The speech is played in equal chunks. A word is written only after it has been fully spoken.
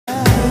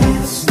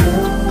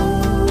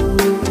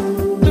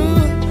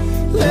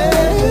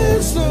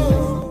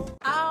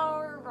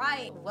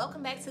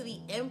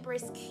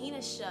Empress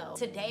Kina show.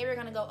 Today we're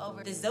gonna go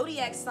over the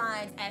zodiac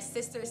signs as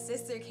sister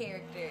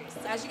characters.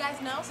 So as you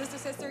guys know,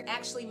 Sister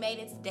actually made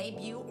its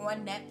debut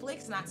on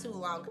Netflix not too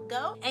long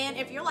ago. And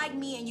if you're like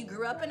me and you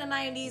grew up in the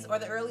 90s or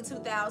the early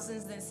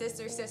 2000s, then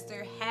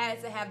Sister had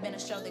to have been a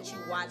show that you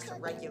watched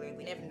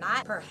regularly. If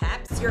not,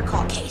 perhaps you're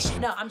Caucasian.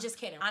 No, I'm just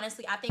kidding.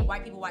 Honestly, I think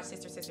white people watch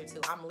Sister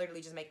too. I'm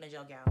literally just making a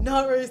joke, y'all.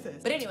 Not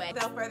racist. But anyway,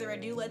 without further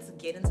ado, let's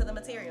get into the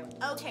material.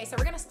 Okay, so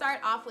we're gonna start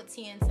off with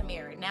Tia and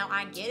Tamara. Now,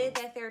 I get it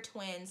that they're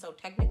twins, so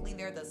technically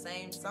they're the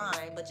same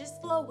sign, but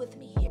just flow with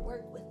me here,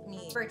 work with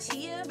me. For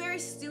Tia, very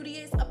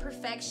studious, a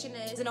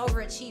perfectionist, an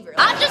overachiever.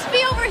 I'll just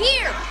be over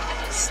here,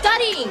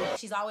 studying.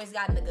 She's always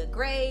gotten the good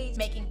grades,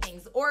 making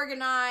things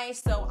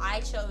organized, so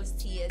I chose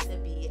Tia to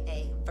be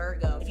a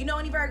Virgo. If you know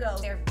any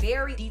Virgos, they're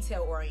very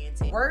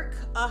detail-oriented.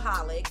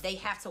 Workaholic. They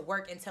have to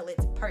work until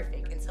it's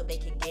perfect, until they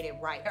can get it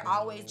right. They're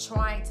always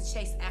trying to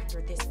chase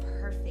after this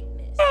perfectness.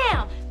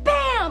 Bam,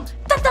 bam,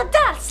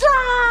 da-da-da,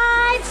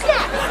 slide,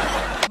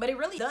 snap. But it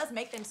really does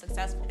make them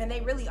successful, and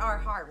they really are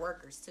hard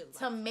workers too.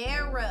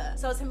 Tamara.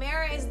 So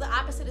Tamara is the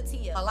opposite of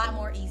Tia. A lot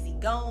more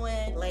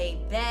easygoing,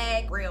 laid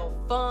back, real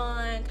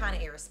fun, kind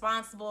of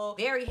irresponsible,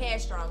 very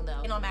headstrong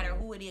though. It don't matter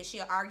who it is.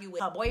 She'll argue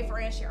with her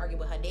boyfriend, she'll argue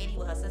with her daddy,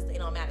 with her sister. It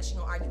don't matter. She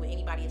don't argue with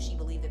anybody if she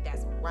believes that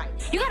that's right.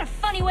 You got a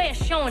funny way of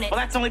showing it. Well,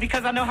 that's only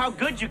because I know how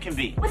good you can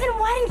be. Well, then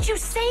why didn't you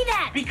say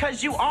that?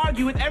 Because you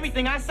argue with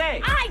everything I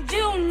say. I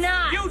do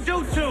not. You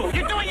do too.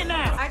 You're doing it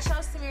now. I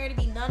chose Tamara to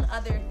be none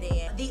other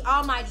than the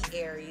almighty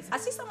Aries. I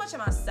see so much of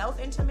myself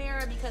in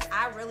Tamara because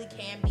I really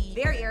can be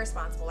very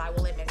irresponsible, I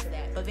will admit to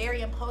that, but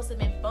very impulsive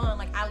and fun.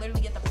 Like, I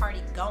literally get the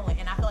party going,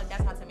 and I feel like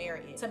that's how Tamara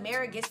is.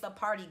 Tamara gets the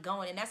party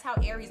going, and that's how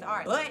Aries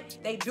are. But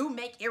they do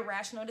make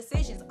irrational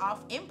decisions off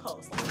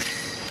impulse.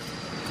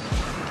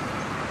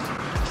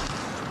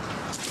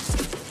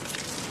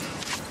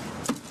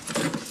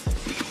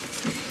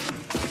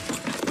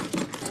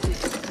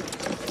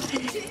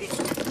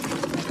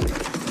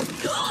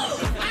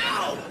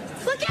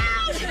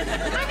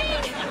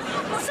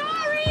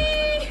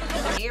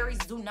 Aries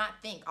do not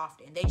think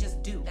often. They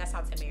just do. That's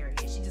how Tamara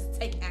is. She just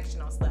take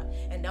action on stuff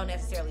and don't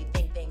necessarily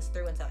think things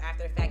through until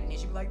after the fact, and then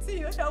she be like,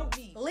 Tia, help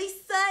me.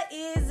 Lisa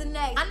is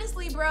next.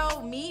 Honestly,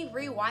 bro, me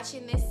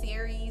rewatching this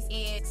series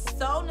is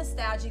so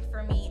nostalgic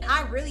for me.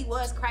 I really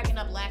was cracking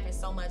up laughing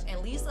so much,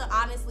 and Lisa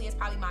honestly is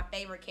probably my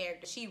favorite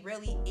character. She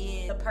really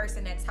is the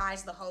person that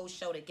ties the whole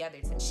show together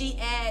to me. She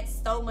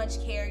adds so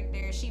much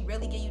character. She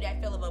really gives you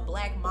that feel of a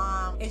black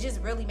mom. It just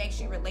really makes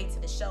you relate to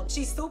the show.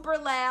 She's super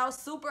loud,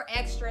 super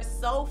extra,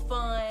 so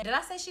fun. Did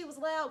I say she was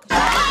loud?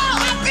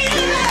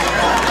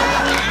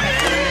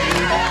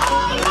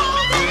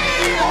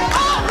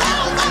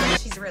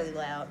 She's really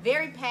loud.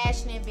 Very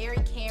passionate, very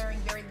caring,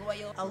 very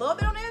loyal. A little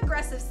bit on the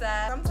aggressive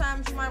side.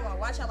 Sometimes you might want to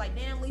watch out like,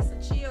 damn, Lisa,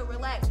 chill,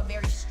 relax. A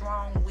very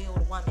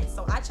strong-willed woman.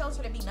 So I chose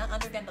her to be none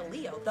other than the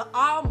Leo, the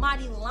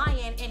almighty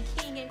lion and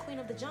king and queen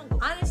of the jungle.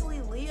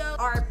 Honestly, Leo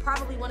are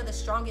probably one of the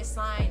strongest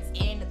signs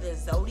in the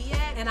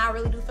zodiac, and I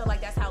really do feel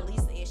like that's how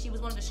Lisa is. She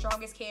was one of the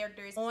strongest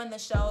characters on the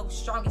show,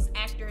 strongest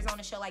actors on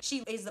the show. Like,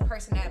 she is the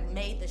person that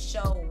made the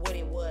show what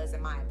it was,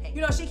 in my opinion.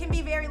 You know, she can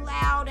be very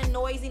loud and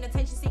noisy and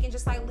attention-seeking,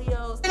 just like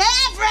Leos. And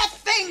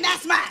everything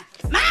that's mine!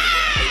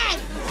 Mine!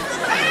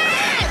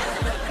 Mine!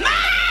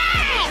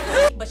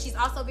 Mine! But she's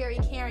also very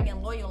caring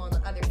and loyal on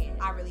the other hand.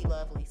 I really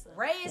love Lisa.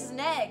 Ray is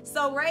next.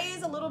 So Ray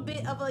is a little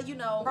bit of a, you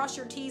know, cross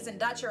your T's and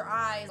dot your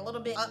I's, a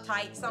little bit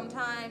uptight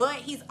sometimes, but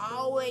he's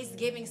always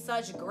giving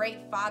such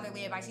great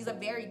fatherly advice. He's a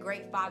very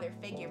great father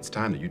figure. It's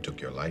time that you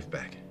took your life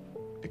back,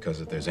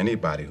 because if there's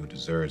anybody who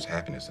deserves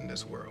happiness in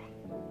this world,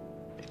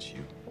 it's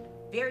you.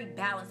 Very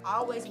balanced,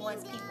 always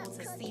wants people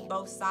to see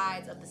both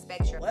sides of the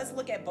spectrum. Let's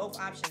look at both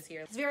options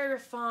here. He's very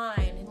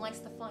refined and likes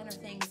the finer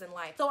things in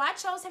life. So I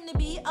chose him to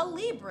be a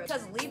Libra,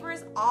 because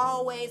Libras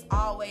always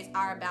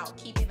are about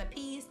keeping the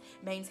peace,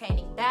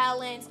 maintaining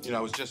balance. You know,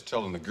 I was just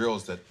telling the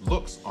girls that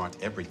looks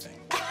aren't everything.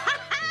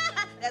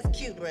 That's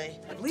cute, Ray.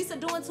 If Lisa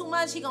doing too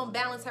much, he gonna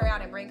balance her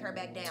out and bring her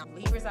back down.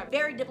 Libras are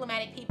very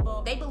diplomatic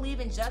people. They believe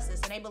in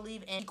justice and they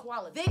believe in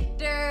equality.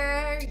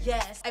 Victor,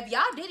 yes. If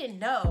y'all didn't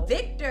know,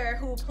 Victor,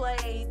 who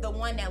plays the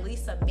one that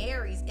Lisa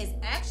marries, is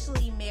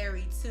actually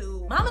married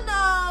to Mama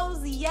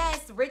knows,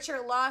 yes,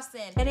 Richard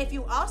Lawson. And if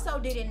you also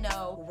didn't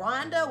know,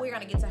 Rhonda, we're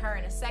gonna get to her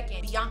in a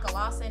second. Bianca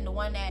Lawson, the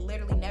one that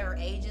literally never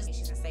ages.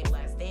 She's in Save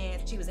Last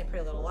Dance. She was in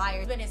Pretty Little Liars.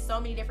 She's been in so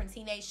many different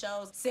teenage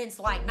shows since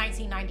like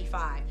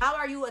 1995. How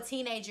are you a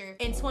teenager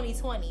in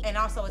 2020 and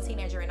also a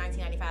teenager in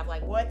 1995?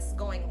 Like, what's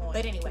going on?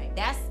 But anyway,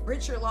 that's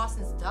Richard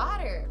Lawson's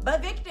daughter.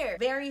 But Victor,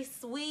 very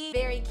sweet,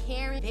 very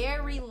caring,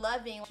 very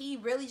loving. He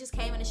really just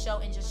came in the show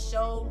and just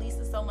showed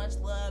Lisa so much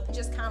love. He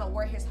just kind of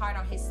wore his heart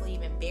on his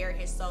sleeve and bared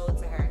his soul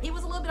to her. He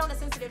was a little bit on the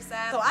sensitive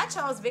side, so I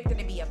chose Victor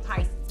to be a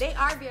Pisces. They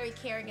are very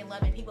caring and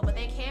loving people, but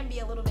they can be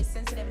a little bit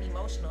sensitive and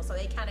emotional, so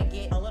they kind of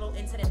get a little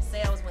into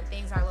themselves when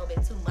things are a little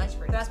bit too much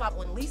for them. So that's why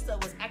when Lisa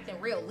was acting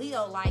real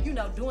Leo, like, you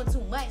know, doing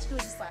too much, he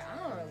was just like, I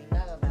don't really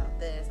know about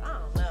this. I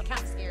don't know. It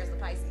kind of scares the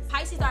Pisces.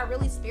 Pisces are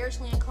really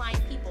spiritually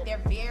inclined people.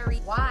 They're very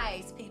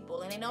wise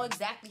people, and they know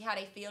exactly how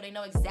they feel. They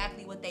know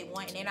exactly what they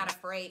want, and they're not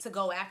afraid to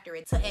go after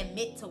it, to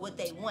admit to what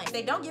they want. If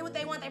they don't get what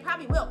they want, they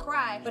probably will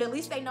cry, but at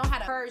least they know how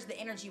to purge the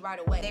energy right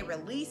away. They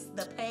release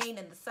the pain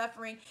and the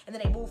suffering, and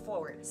then they move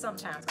forward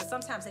sometimes, because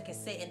sometimes they can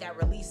sit in that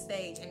release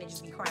stage and then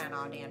just be crying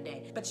all damn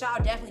day. But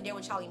y'all definitely deal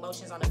with y'all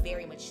emotions on a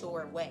very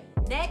mature way.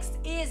 Next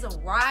is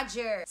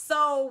Roger.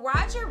 So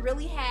Roger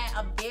really had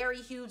a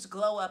very huge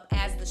glow up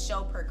as the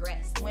show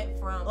progressed. Went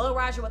from little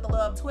Roger with the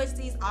little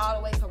twisties all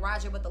the way to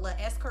Roger with the little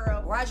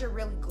S-curl. Roger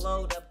really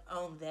glowed up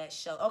on that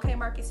show. Okay,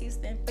 Marcus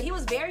Houston. But he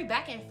was very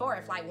back and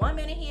forth. Like one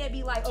minute he'd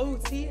be like, oh,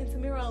 Tia and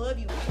Tamira, I love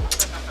you.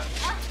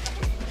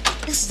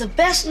 This is the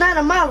best night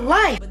of my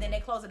life. But then they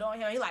close the door on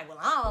him and he's like, well,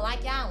 I don't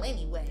like y'all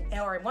anyway.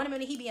 Or one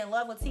minute he be in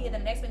love with Tia, then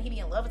the next minute he be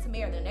in love with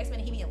Tamira, then the next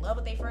minute he be in love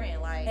with their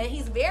friend. Like, and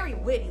he's very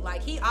witty.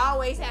 Like, he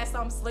always has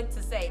something slick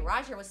to say.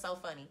 Roger was so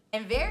funny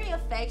and very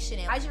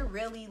affectionate. Roger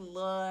really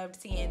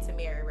loved Tia and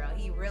Tamira, bro.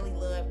 He really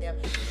loved them.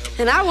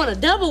 And I want a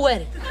double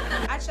wedding.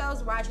 I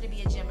chose Roger to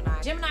be a Gemini.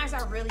 Geminis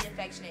are really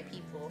affectionate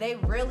people. They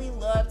really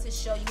love to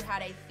show you how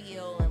they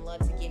feel and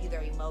love to give you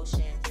their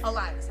emotions. A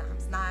lot of the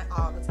times, not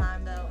all the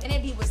time though. And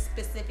it be with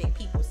specific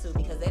people too,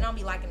 because they don't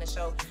be liking to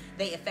show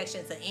they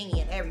affection to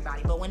any and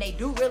everybody. But when they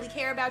do really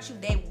care about you,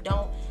 they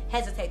don't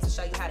hesitate to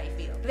show you how they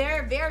feel.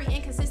 They're very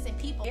inconsistent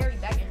people, very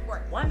back and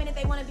forth. One minute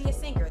they want to be a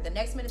singer, the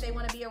next minute they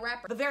want to be a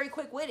rapper, but very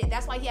quick-witted.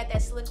 That's why he had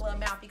that slick little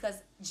mouth, because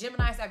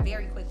Geminis are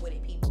very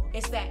quick-witted people.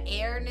 It's that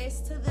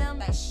airness to them,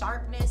 that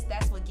sharpness,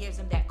 that's what gives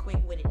them that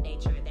quick-witted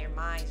nature. Their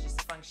minds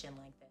just function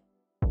like that.